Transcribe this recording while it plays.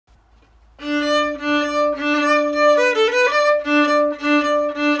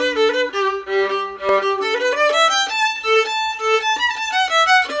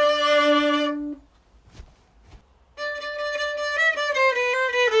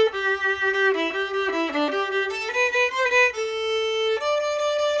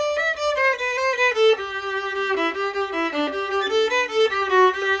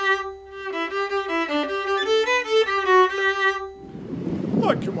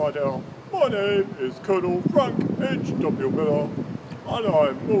my dear. My name is Colonel Frank H.W. Miller, and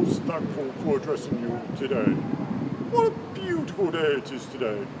I'm most thankful for addressing you today. What a beautiful day it is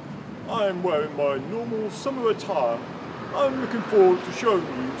today. I am wearing my normal summer attire. I'm looking forward to showing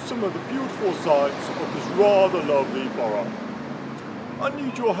you some of the beautiful sights of this rather lovely borough. I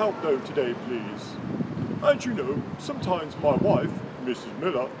need your help though today, please. As you know, sometimes my wife, Mrs.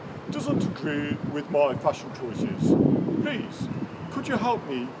 Miller, doesn't agree with my fashion choices. Please, could you help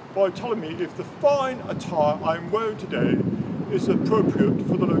me by telling me if the fine attire I'm wearing today is appropriate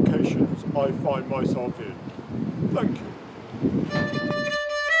for the locations I find myself in? Thank you.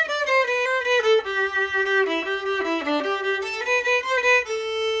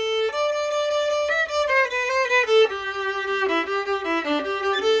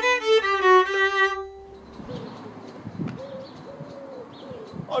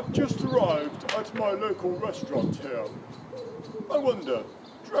 I've just arrived at my local restaurant here. I wonder,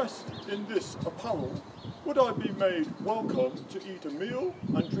 dressed in this apparel, would I be made welcome to eat a meal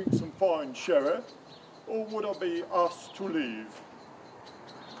and drink some fine sherry, or would I be asked to leave?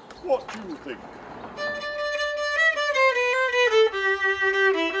 What do you think?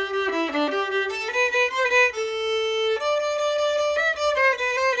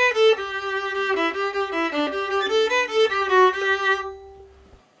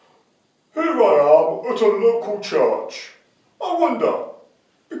 Here I am at a local church. I wonder,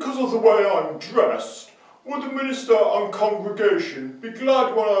 because of the way I'm dressed, would the minister and congregation be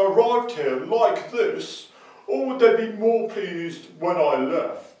glad when I arrived here like this, or would they be more pleased when I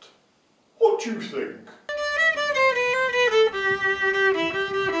left? What do you think?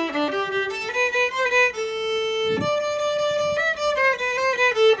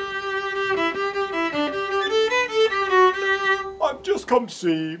 I've just come to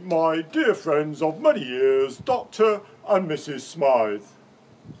see my dear friends of many years, Dr. and Mrs. Smythe.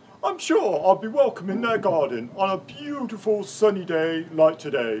 I'm sure I'll be welcome in their garden on a beautiful sunny day like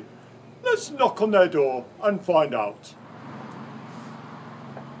today. Let's knock on their door and find out.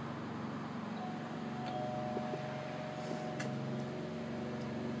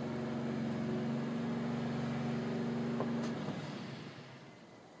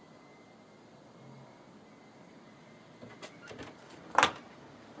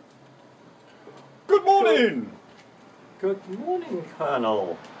 Good morning! Good morning,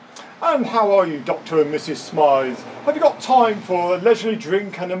 Colonel. And how are you, Dr. and Mrs. Smythe? Have you got time for a leisurely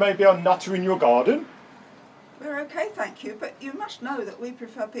drink and maybe a natter in your garden? We're okay, thank you, but you must know that we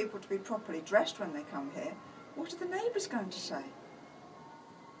prefer people to be properly dressed when they come here. What are the neighbours going to say?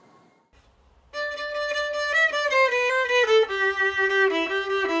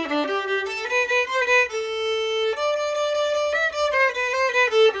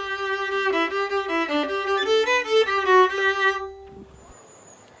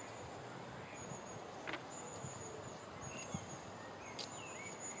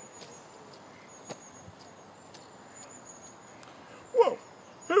 Well,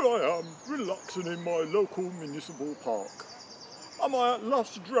 here I am, relaxing in my local municipal park. Am I at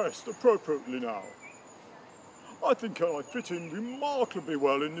last dressed appropriately now? I think I fit in remarkably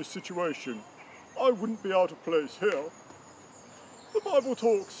well in this situation. I wouldn't be out of place here. The Bible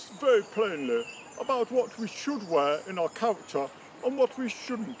talks very plainly about what we should wear in our character and what we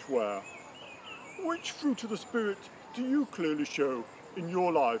shouldn't wear. Which fruit of the Spirit do you clearly show in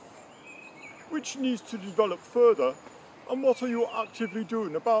your life? Which needs to develop further? And what are you actively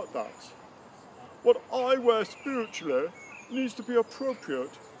doing about that? What I wear spiritually needs to be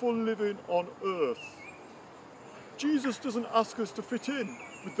appropriate for living on earth. Jesus doesn't ask us to fit in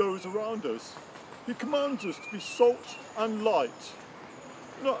with those around us. He commands us to be salt and light,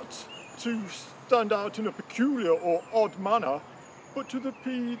 not to stand out in a peculiar or odd manner, but to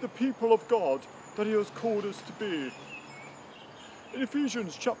be the people of God that He has called us to be. In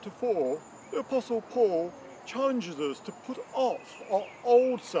Ephesians chapter 4, the Apostle Paul challenges us to put off our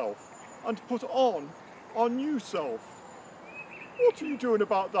old self and to put on our new self. What are you doing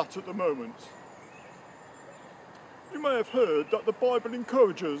about that at the moment? You may have heard that the Bible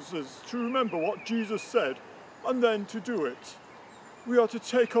encourages us to remember what Jesus said and then to do it. We are to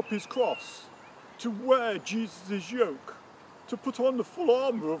take up His cross, to wear Jesus' yoke, to put on the full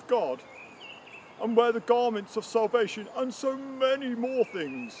armour of God, and wear the garments of salvation and so many more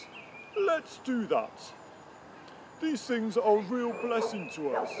things. Let's do that. These things are a real blessing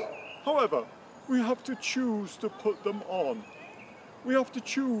to us. However, we have to choose to put them on. We have to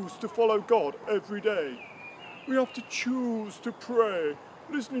choose to follow God every day. We have to choose to pray,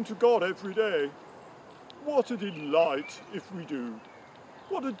 listening to God every day. What a delight if we do.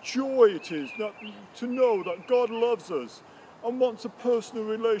 What a joy it is to know that God loves us and wants a personal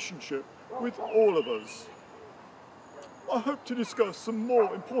relationship with all of us. I hope to discuss some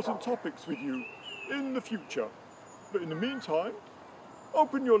more important topics with you in the future, but in the meantime,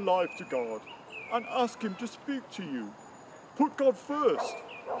 open your life to God and ask Him to speak to you. Put God first.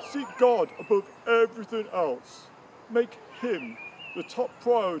 Seek God above everything else. Make Him the top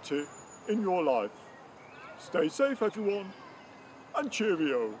priority in your life. Stay safe, everyone, and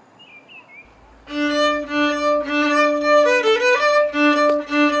cheerio.